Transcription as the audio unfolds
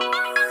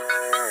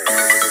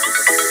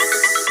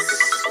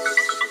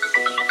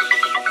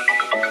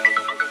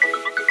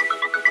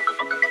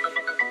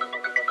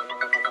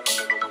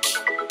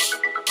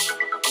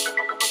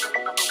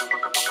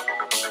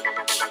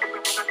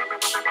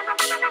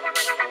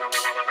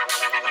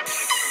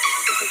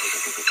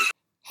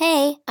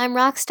Hey, I'm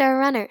Rockstar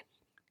Runner.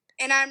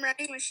 And I'm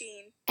Running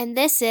Machine. And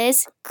this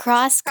is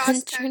Cross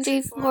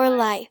Country for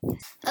Life.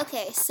 Life.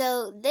 Okay,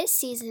 so this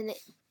season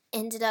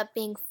ended up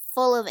being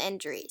full of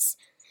injuries.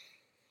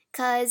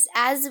 Because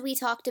as we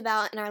talked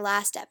about in our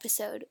last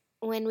episode,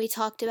 when we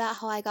talked about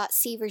how I got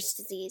Seaver's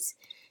disease,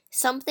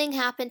 something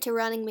happened to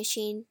Running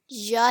Machine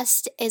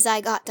just as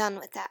I got done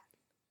with that.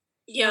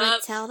 You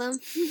want to tell them?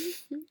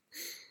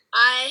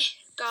 I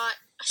got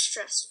a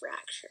stress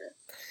fracture.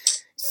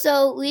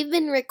 So we've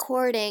been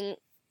recording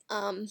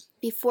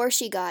before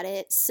she got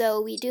it,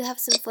 so we do have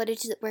some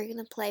footage that we're going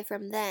to play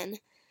from then,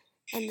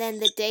 and then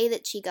the day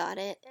that she got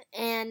it.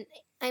 And,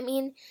 I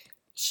mean,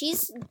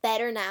 she's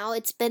better now.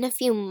 It's been a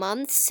few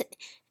months,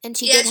 and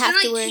she did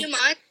have to wear... a few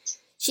months.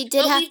 She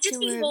did have to wear... But we've just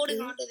been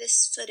holding on to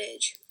this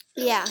footage.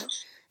 Yeah,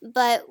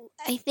 but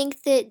I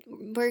think that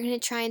we're going to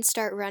try and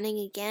start running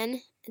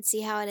again and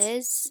see how it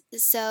is.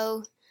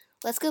 So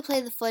let's go play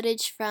the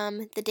footage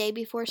from the day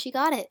before she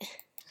got it.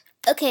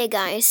 Okay,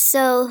 guys,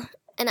 so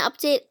an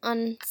update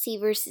on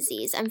Seaver's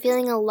disease. I'm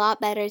feeling a lot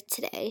better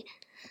today,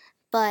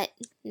 but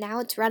now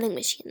it's Running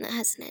Machine that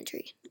has an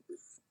injury.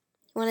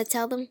 Want to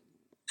tell them?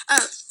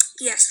 Oh,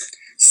 yes.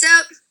 So,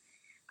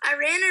 I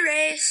ran a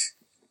race.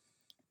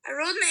 I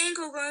rolled my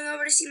ankle going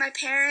over to see my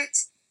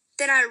parents.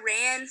 Then I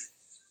ran,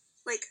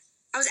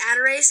 I was at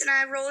a race and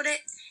I rolled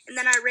it, and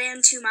then I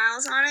ran 2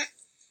 miles on it,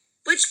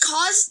 which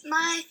caused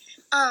my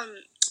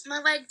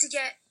leg to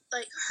get,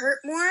 hurt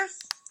more.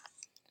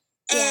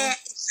 And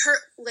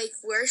hurt,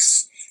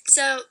 worse.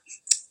 So,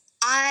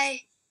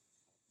 I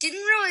didn't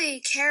really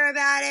care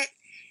about it.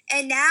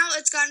 And now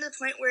it's gotten to the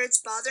point where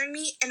it's bothering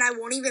me, and I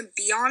won't even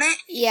be on it.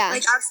 Yeah. I'll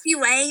just be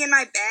laying in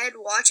my bed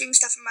watching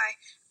stuff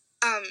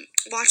and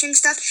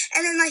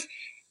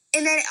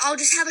then I'll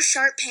just have a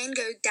sharp pain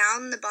go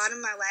down the bottom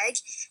of my leg,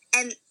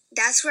 and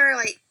that's where,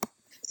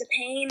 the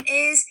pain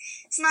is.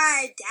 So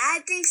my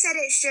dad thinks that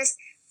it's just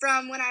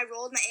from when I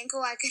rolled my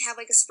ankle, I could have,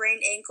 a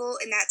sprained ankle,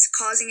 and that's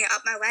causing it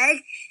up my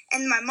leg.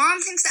 And my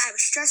mom thinks that I have a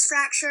stress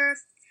fracture,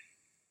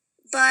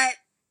 but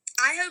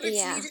I hope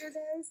it's neither of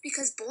those,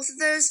 because both of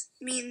those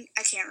mean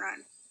I can't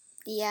run.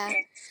 Yeah.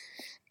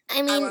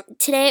 I mean,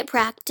 today at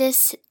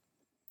practice,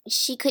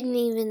 she couldn't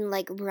even,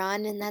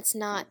 run, and that's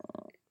not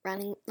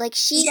running.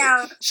 She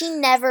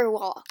never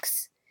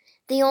walks.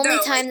 The only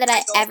time that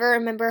I ever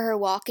remember her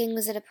walking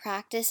was at a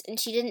practice, and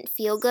she didn't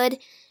feel good,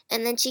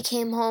 and then she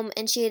came home,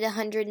 and she had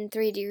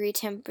 103-degree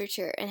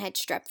temperature and had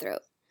strep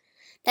throat.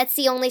 That's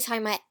the only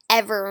time I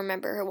ever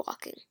remember her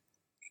walking.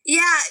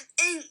 Yeah,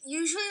 and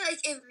usually,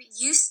 if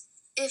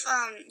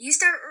you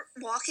start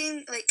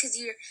walking, because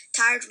you're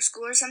tired from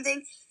school or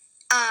something,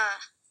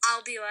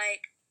 I'll be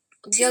like,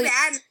 too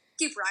bad,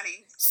 keep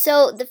running.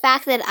 So, the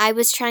fact that I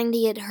was trying to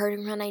get her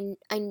to run,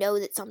 I know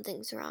that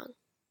something's wrong.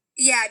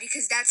 Yeah,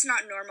 because that's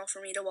not normal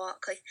for me to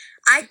walk.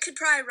 I could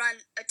probably run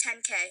a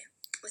 10K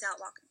without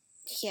walking.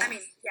 Yeah.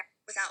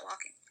 Without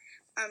walking.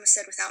 I almost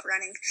said without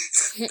running.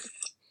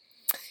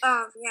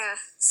 Yeah,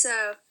 so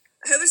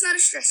I hope it's not a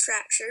stress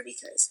fracture,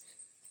 because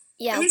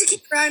I need to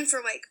keep running for,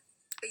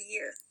 a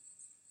year.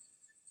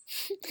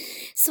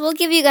 So we'll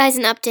give you guys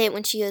an update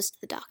when she goes to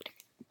the doctor.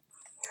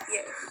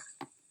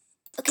 Yeah.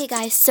 Okay,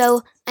 guys,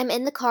 so I'm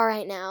in the car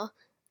right now.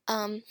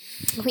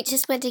 We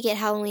just went to get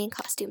Halloween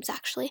costumes,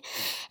 actually.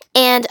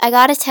 And I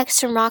got a text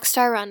from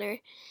Rockstar Runner,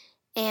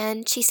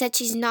 and she said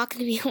she's not going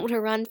to be able to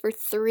run for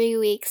 3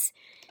 weeks.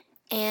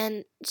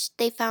 And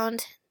they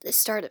found the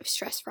start of a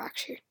stress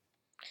fracture.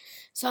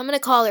 So I'm going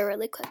to call her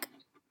really quick.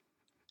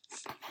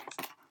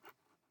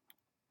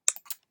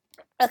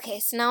 Okay,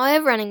 so now I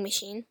have Running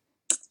Machine.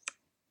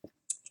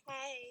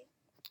 Hey.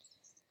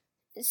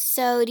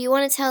 So, do you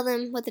want to tell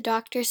them what the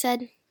doctor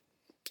said?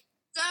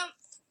 So,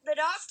 the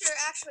doctor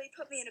actually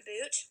put me in a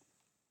boot.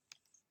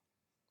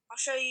 I'll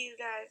show you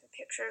guys a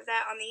picture of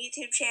that on the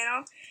YouTube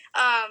channel.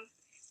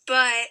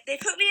 But they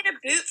put me in a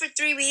boot for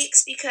 3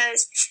 weeks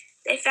because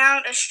they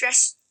found a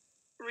stress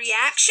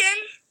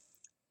reaction.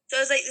 So, it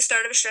was the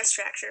start of a stress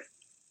fracture.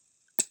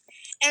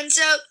 And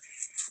so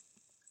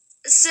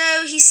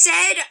he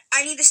said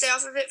I need to stay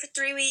off of it for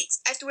 3 weeks.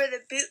 I have to wear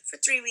the boot for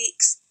 3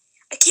 weeks.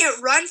 I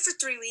can't run for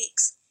 3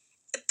 weeks.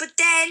 But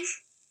then,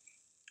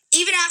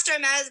 even after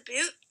I'm out of the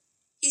boot,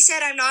 he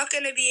said I'm not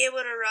going to be able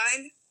to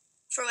run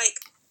for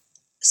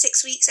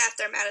 6 weeks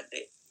after I'm out of the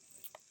boot.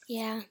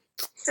 Yeah.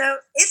 So,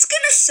 it's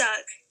going to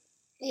suck.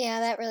 Yeah,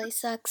 that really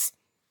sucks.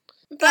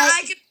 But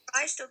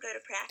I still go to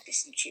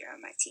practice and cheer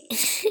on my team.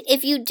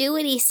 If you do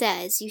what he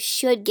says, you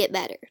should get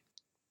better.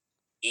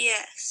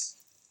 Yes.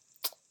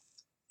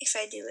 If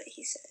I do what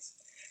he says.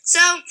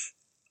 So,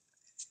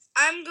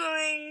 I'm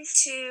going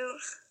to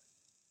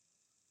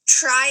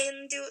try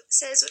and do what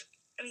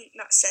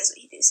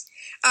he does.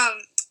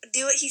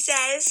 Do what he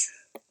says.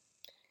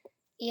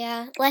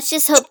 Yeah, let's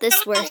just hope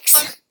this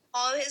works.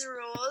 All his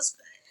rules.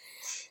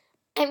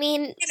 I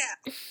mean,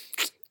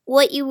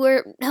 what you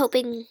were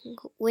hoping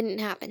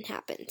wouldn't happen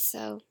happened,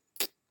 so.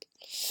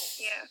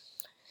 Yeah.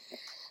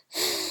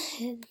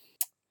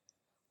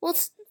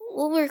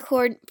 We'll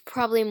record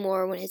probably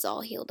more when it's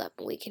all healed up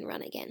and we can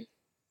run again.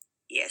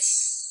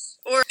 Yes.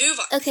 Or move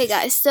on. Okay,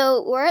 guys,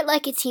 so we're at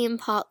like a team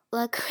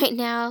potluck right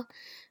now.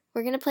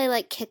 We're going to play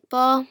like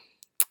kickball.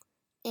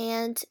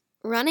 And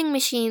Running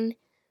Machine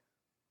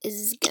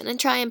is going to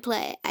try and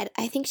play.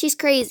 I think she's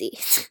crazy.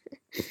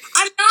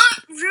 I'm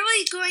not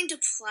really going to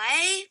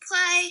play.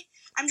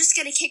 I'm just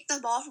going to kick the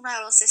ball for my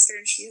little sister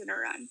and she's going to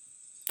run.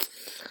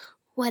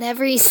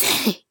 Whatever you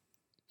say.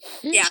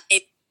 Yeah.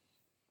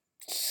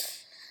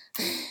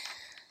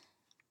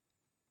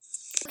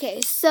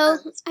 Okay, so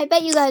I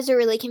bet you guys are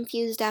really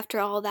confused after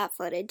all that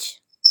footage.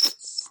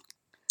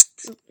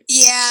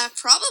 Yeah,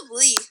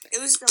 probably. It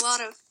was a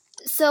lot of...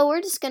 So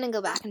we're just going to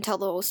go back and tell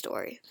the whole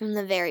story from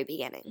the very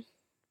beginning.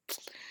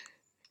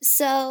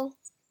 So,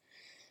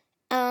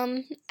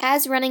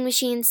 as Running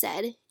Machine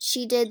said,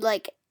 she did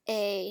like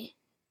a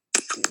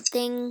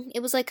thing.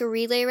 It was like a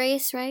relay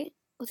race, right?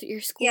 With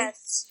your school?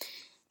 Yes.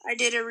 I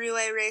did a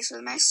relay race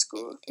with my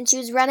school. And she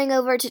was running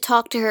over to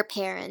talk to her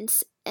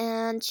parents.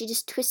 And she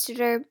just twisted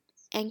her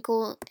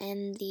ankle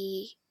in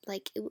the,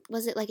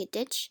 was it like a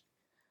ditch?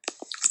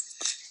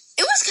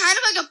 It was kind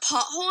of like a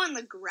pothole in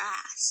the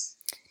grass.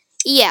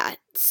 Yeah,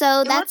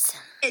 so that's...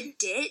 a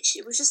ditch.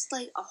 It was just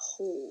like a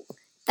hole.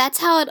 That's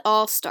how it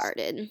all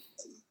started.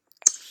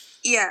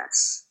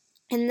 Yes.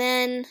 And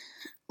then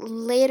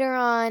later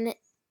on,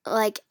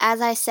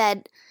 as I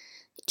said,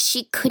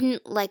 she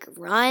couldn't,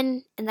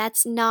 run. And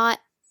that's not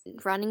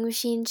Running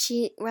Machine.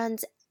 She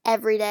runs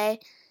every day.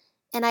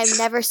 And I've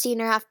never seen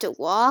her have to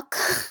walk.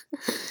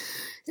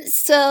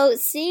 So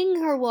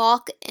seeing her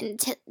walk and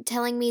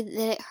telling me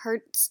that it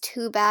hurts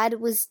too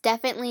bad was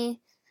definitely...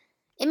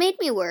 It made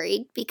me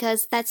worried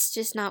because that's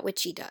just not what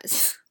she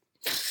does.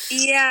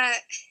 Yeah.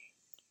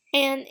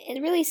 And it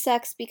really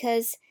sucks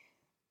because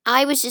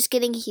I was just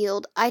getting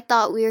healed. I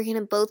thought we were going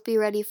to both be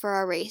ready for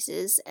our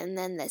races, and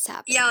then this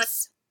happens. Yeah,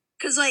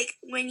 because,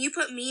 when you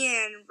put me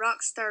and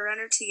Rockstar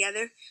Runner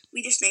together,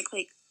 we just make,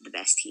 the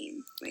best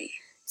team.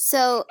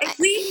 So... If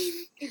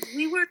we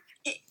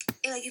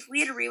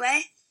had a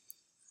relay,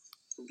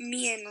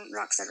 me and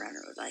Rockstar Runner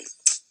would,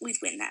 we'd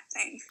win that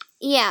thing.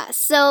 Yeah,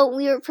 so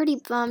we were pretty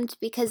bummed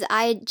because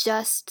I had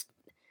just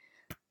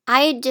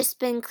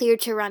been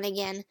cleared to run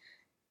again,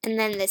 and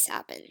then this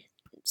happened.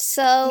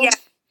 So... Yeah.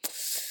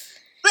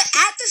 But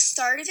at the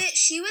start of it,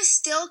 she was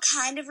still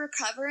kind of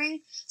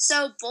recovering,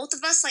 so both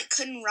of us,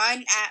 couldn't run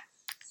at...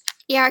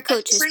 Yeah, our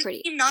coach was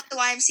pretty... team, not the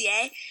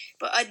YMCA,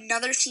 but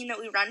another team that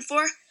we run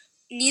for.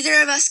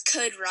 Neither of us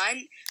could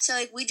run,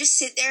 so, we just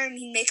sit there and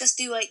he'd make us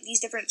do, these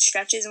different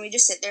stretches, and we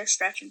just sit there,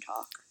 stretch, and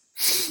talk.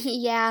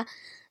 Yeah.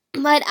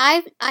 But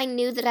I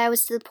knew that I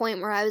was to the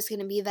point where I was going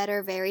to be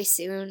better very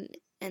soon,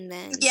 and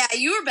then... Yeah,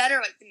 you were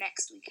better, the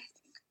next week, I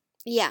think.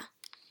 Yeah.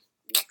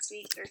 Next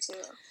week or two.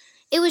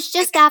 It was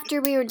just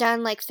after we were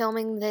done,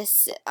 filming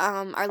this,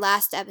 our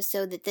last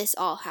episode that this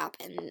all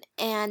happened.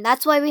 And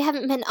that's why we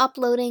haven't been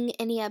uploading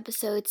any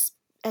episodes,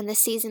 and this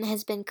season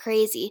has been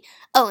crazy.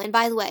 Oh, and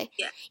by the way,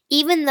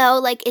 even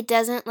though, it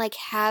doesn't,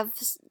 have,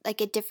 a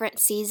different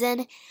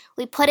season,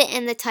 we put it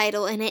in the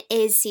title, and it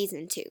is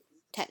Season 2,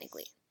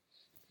 technically.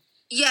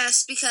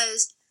 Yes,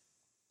 because,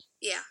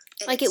 yeah.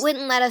 It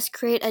wouldn't let us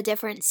create a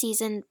different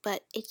season,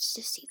 but it's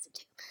just Season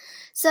 2.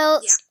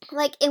 So,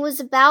 it was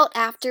about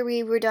after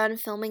we were done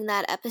filming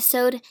that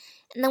episode,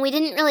 and then we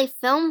didn't really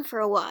film for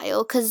a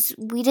while, because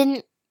we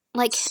didn't,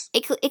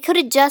 it could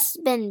have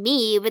just been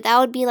me, but that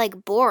would be,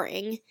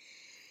 boring.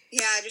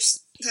 Yeah,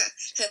 just...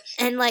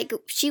 And,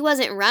 she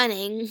wasn't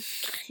running,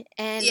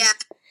 and... Yeah.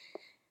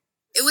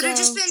 It would have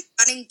just been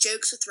running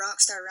jokes with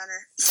Rockstar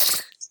Runner.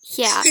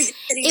 Yeah,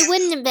 it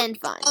wouldn't have been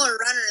fun. Or a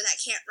runner that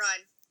can't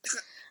run.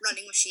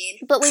 Running Machine.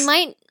 But we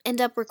might end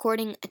up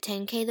recording a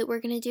 10K that we're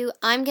going to do.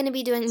 I'm going to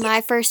be doing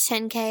my first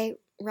 10K.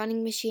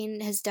 Running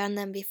Machine has done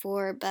them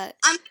before, but...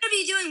 I'm going to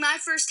be doing my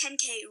first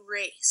 10K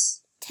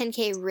race.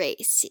 10K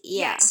race,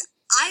 yeah. Yes.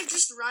 I've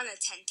just run a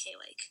 10K,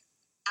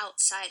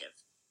 outside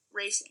of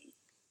racing.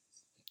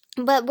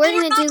 But we're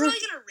going to do... We're not really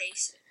going to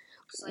race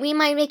it. We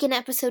might make an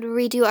episode where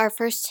we do our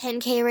first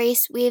 10K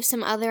race. We have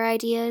some other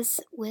ideas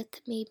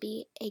with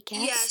maybe a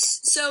guest. Yes,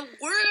 so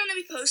we're going to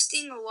be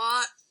posting a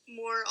lot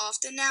more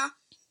often now.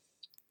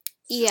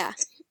 Yeah.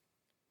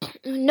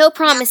 No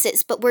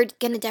promises, but we're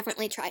going to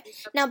definitely try.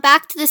 Now,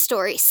 back to the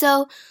story.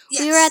 So,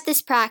 we were at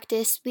this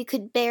practice. We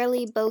could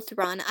barely both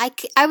run.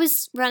 I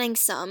was running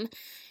some.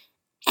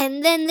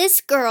 And then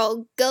this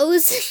girl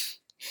goes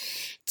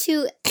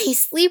to a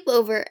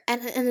sleepover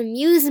at an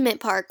amusement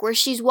park where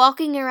she's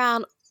walking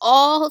around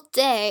all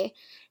day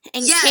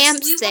and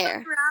camps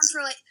there.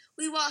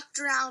 We walked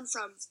around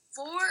from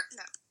 5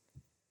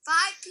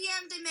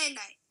 p.m. to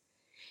midnight.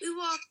 We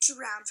walked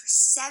around for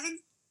 7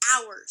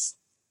 hours.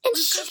 And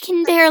she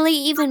can barely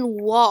even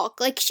walk.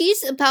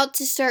 She's about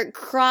to start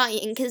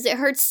crying because it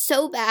hurts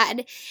so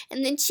bad.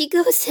 And then she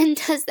goes and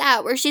does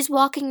that where she's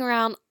walking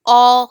around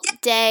all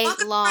day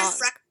long.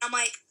 I'm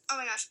like, oh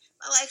my gosh,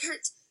 my leg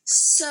hurts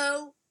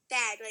so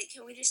bad.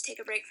 Can we just take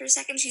a break for a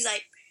second? She's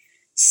like,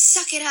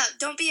 suck it up.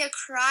 Don't be a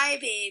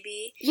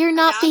crybaby. You're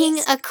not being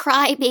a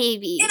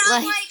crybaby. And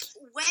I'm like,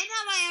 when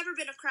have I ever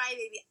been a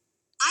crybaby?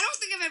 I don't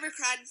think I've ever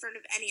cried in front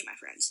of any of my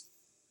friends.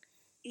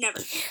 Never.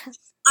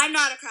 I'm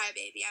not a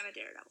crybaby. I'm a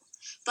daredevil.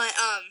 But,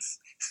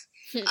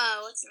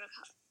 what's it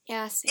called?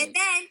 Yeah, same.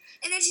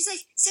 And then she's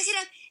like, suck it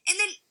up. And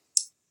then,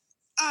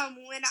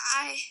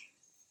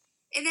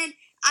 and then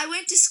I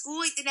went to school,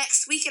 like, the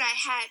next week, and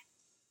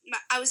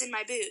I was in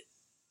my boot.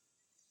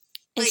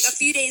 Like, a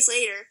few days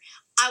later,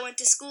 I went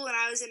to school, and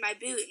I was in my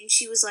boot, and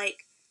she was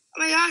like, oh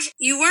my gosh,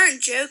 you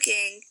weren't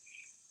joking.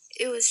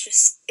 It was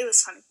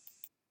funny.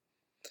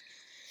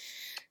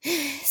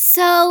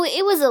 So,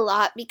 it was a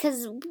lot,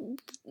 because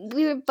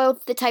we were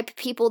both the type of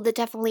people that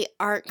definitely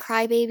aren't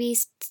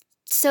crybabies.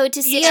 So,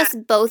 to see us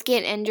both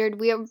get injured,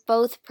 we were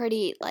both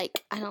pretty,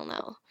 like, I don't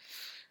know.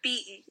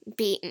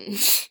 Beaten.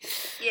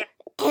 Yeah.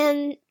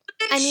 And,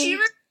 she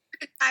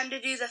recovered in time to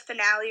do the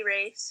finale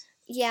race.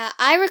 Yeah,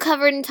 I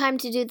recovered in time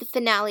to do the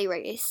finale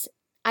race.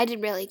 I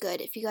did really good.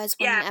 If you guys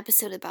want an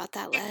episode about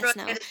that, let us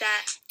know. Good at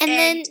that. And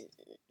then,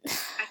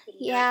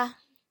 yeah.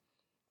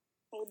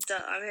 Well,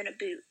 duh, I'm in a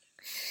boot.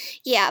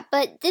 Yeah,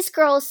 but this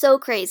girl is so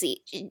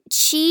crazy.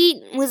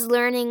 She was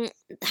learning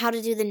how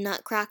to do the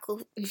nutcracker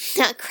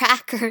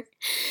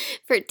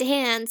for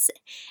dance,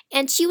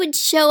 and she would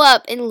show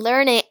up and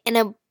learn it in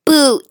a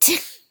boot.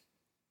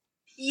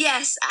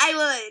 Yes, I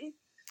would.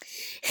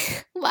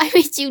 Why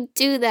would you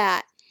do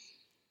that?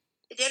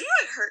 It didn't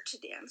really hurt to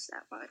dance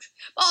that much.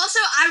 But also,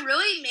 I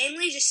really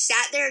mainly just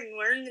sat there and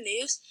learned the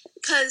moves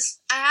because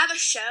I have a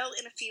show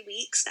in a few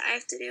weeks that I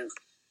have to do.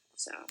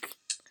 So.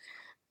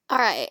 All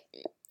right.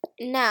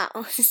 Now,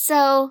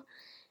 so,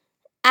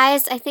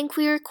 as I think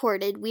we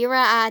recorded, we were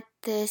at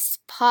this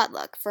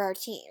potluck for our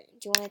team.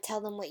 Do you want to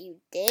tell them what you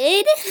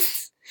did?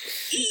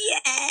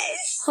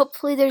 Yes!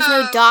 Hopefully there's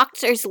no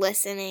doctors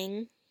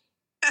listening.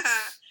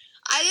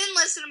 I didn't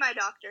listen to my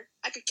doctor.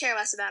 I could care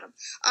less about him.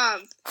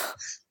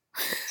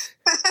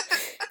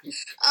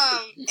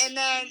 And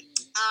then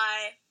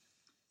I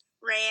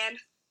ran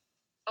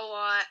a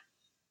lot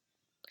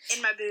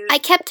in my boot. I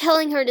kept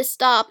telling her to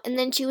stop, and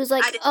then she was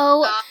like,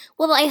 "Oh,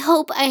 well, I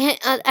hope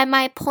at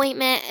my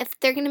appointment, if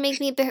they're gonna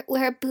make me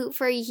wear a boot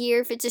for a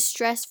year if it's a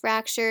stress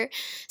fracture.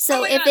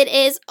 So if it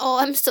is,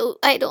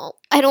 I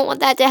don't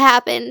want that to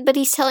happen. But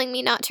he's telling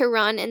me not to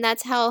run, and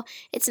that's how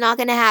it's not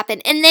gonna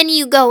happen. And then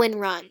you go and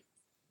run."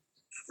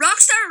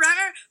 Rockstar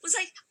Runner was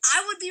like,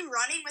 I would be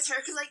running with her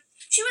because like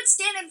she would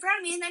stand in front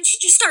of me and then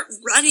she'd just start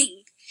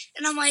running,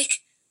 and I'm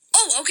like,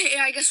 oh, okay,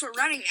 I guess we're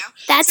running now.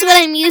 That's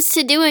what I'm used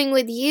to doing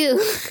with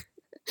you.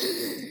 So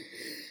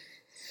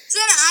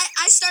then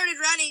I started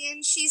running,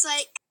 and she's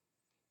like,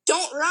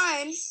 don't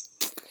run.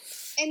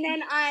 And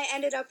then I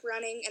ended up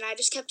running, and I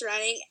just kept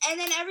running. And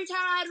then every time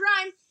I'd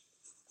run,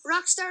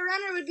 Rockstar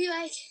Runner would be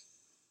like,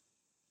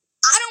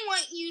 I don't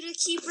want you to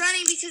keep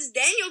running because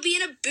then you'll be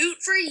in a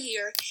boot for a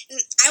year, and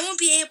I won't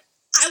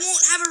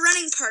have a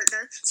running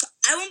partner, so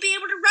I won't be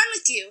able to run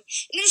with you.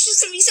 And it's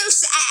just going to be so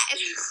sad.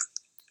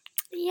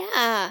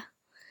 Yeah.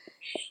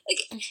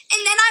 And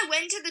then I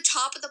went to the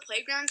top of the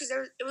playground because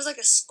it was like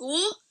a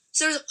school,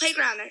 so there was a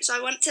playground there. So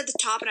I went to the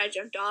top and I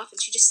jumped off,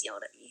 and she just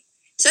yelled at me.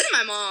 So did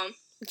my mom.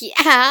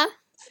 Yeah,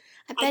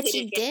 I bet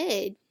you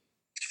did.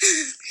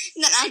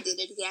 And then I did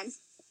it again.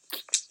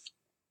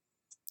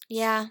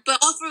 Yeah.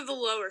 But off of a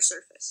lower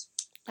surface.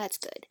 That's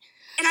good.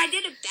 And I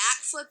did a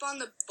backflip on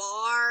the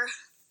bar.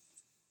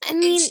 I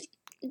mean,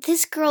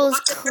 this girl is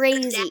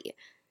crazy.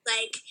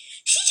 Like,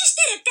 she just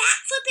did a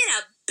backflip in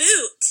a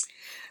boot.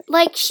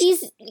 Like,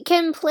 she's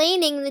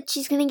complaining that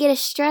she's going to get a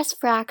stress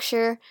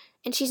fracture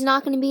and she's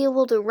not going to be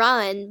able to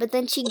run, but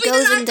then she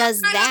goes and does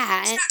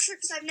that. I'm not sure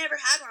because I've never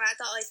had one. I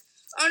thought, like,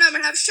 oh no, I'm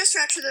going to have a stress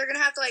fracture. They're going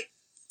to have to, like,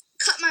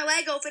 cut my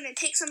leg open and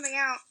take something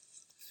out.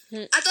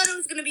 I thought it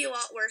was going to be a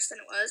lot worse than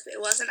it was, but it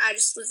wasn't. I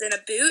just was in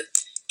a boot,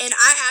 and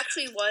I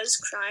actually was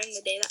crying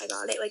the day that I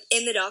got it, like,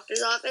 in the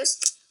doctor's office.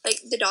 Like,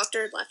 the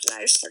doctor had left, and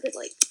I just started,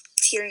 like,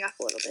 tearing up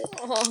a little bit.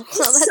 Oh,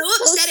 that's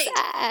so upsetting.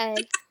 Sad.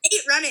 Like, I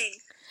hate running.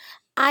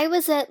 I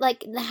was at,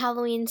 like, the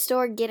Halloween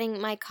store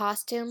getting my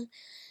costume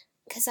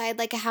because I had,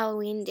 like, a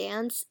Halloween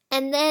dance.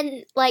 And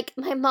then, like,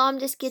 my mom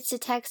just gets a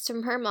text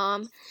from her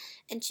mom,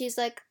 and she's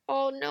like,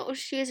 oh, no,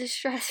 she has a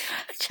stress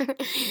fracture.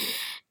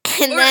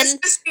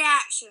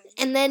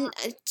 And then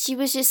she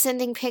was just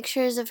sending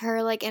pictures of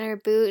her, like, in her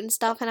boot and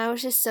stuff, and I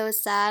was just so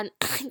sad.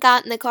 I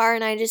got in the car,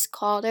 and I just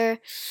called her.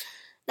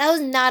 That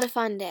was not a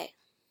fun day.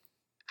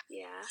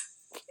 Yeah,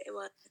 it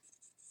was.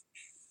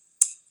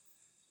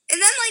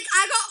 And then, like,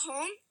 I got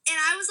home, and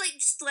I was, like,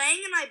 just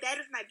laying in my bed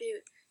with my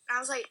boot. And I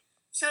was, like,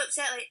 so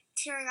upset, like,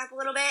 tearing up a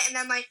little bit. And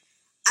then, like,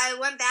 I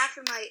went back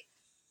and, like,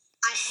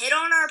 I hit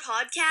on our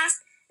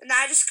podcast, and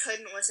I just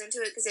couldn't listen to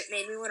it because it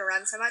made me want to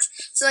run so much.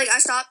 So, like, I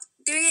stopped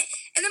doing it.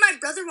 And then my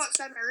brother walks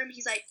by my room.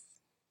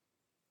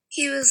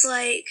 He was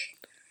like,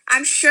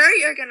 I'm sure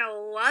you're going to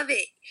love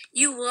it.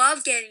 You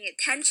love getting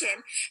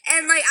attention.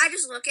 And, like, I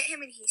just look at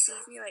him, and he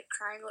sees me, like,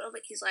 crying a little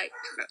bit. He's like,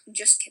 no,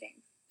 just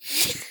kidding.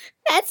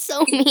 That's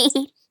so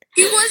mean.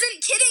 He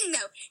wasn't kidding,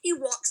 though. He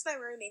walks by my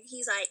room, and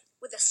he's like,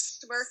 with a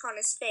smirk on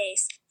his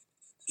face,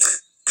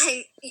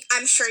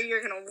 I'm sure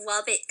you're going to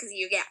love it because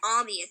you get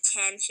all the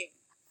attention.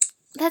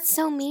 That's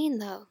so mean,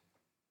 though.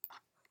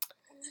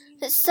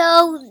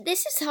 So,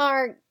 this is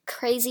our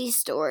crazy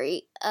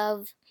story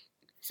of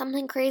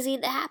something crazy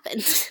that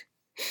happened.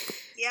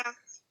 Yeah.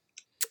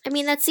 I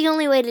mean, that's the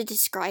only way to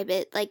describe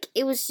it. Like,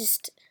 it was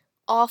just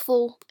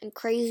awful and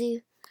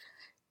crazy.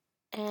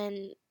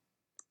 And,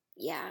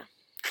 yeah.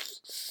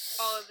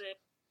 All of it.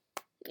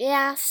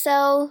 Yeah,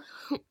 so,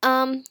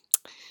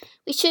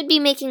 we should be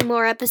making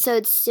more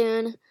episodes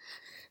soon.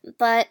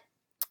 But,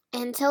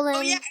 until then...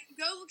 Oh, yeah, and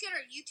go look at our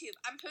YouTube.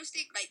 I'm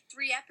posting,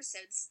 3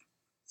 episodes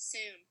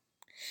soon.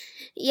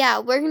 Yeah,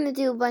 we're going to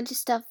do a bunch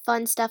of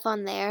fun stuff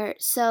on there.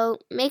 So,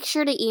 make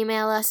sure to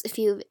email us if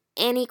you have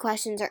any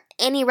questions or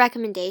any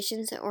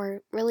recommendations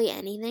or really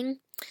anything.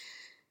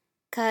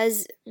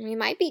 Because we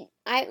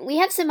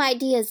have some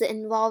ideas that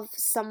involve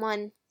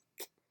someone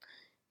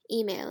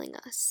emailing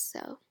us,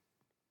 so.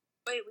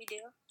 Wait, we do?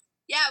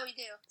 Yeah, we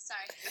do.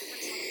 Sorry.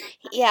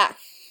 Yeah.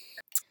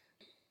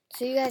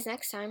 See you guys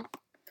next time.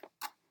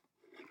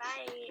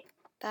 Bye.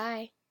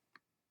 Bye.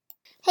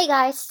 Hey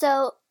guys,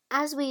 so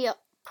as we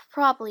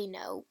probably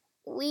know,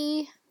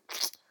 we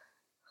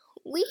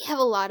have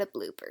a lot of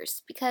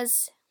bloopers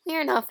because we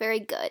are not very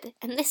good,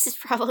 and this is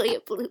probably a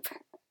blooper.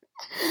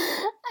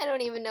 I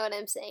don't even know what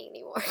I'm saying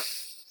anymore.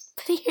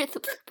 But here are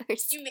the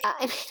bloopers.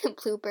 I made a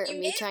blooper of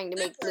me trying to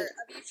make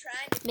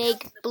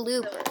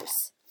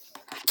bloopers.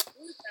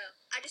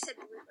 I just said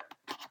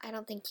blooper. I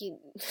don't think you...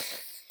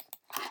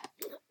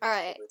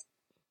 Alright.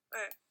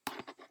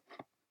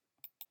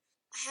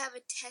 I have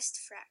a test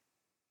frac.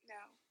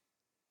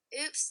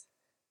 No. Oops.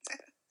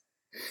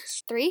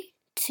 3,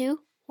 2,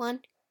 1,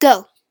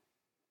 go!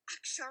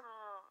 Action.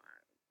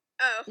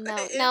 Oh.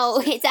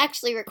 No, it's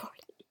actually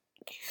recording.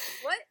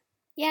 What?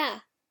 Yeah.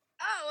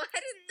 Oh, I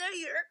didn't know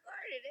you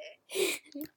recorded it.